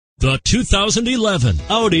The 2011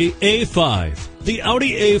 Audi A5. The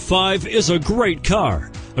Audi A5 is a great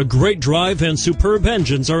car. A great drive and superb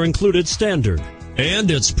engines are included standard.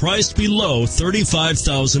 And it's priced below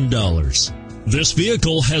 $35,000. This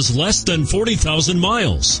vehicle has less than 40,000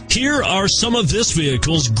 miles. Here are some of this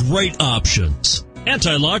vehicle's great options: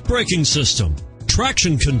 anti-lock braking system,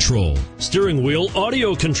 traction control, steering wheel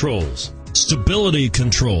audio controls, stability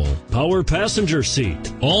control, power passenger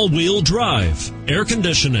seat, all-wheel drive, air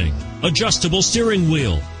conditioning, adjustable steering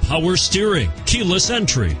wheel, power steering, keyless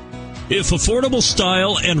entry. If affordable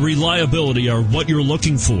style and reliability are what you're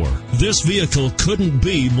looking for, this vehicle couldn't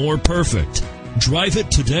be more perfect. Drive it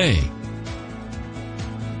today.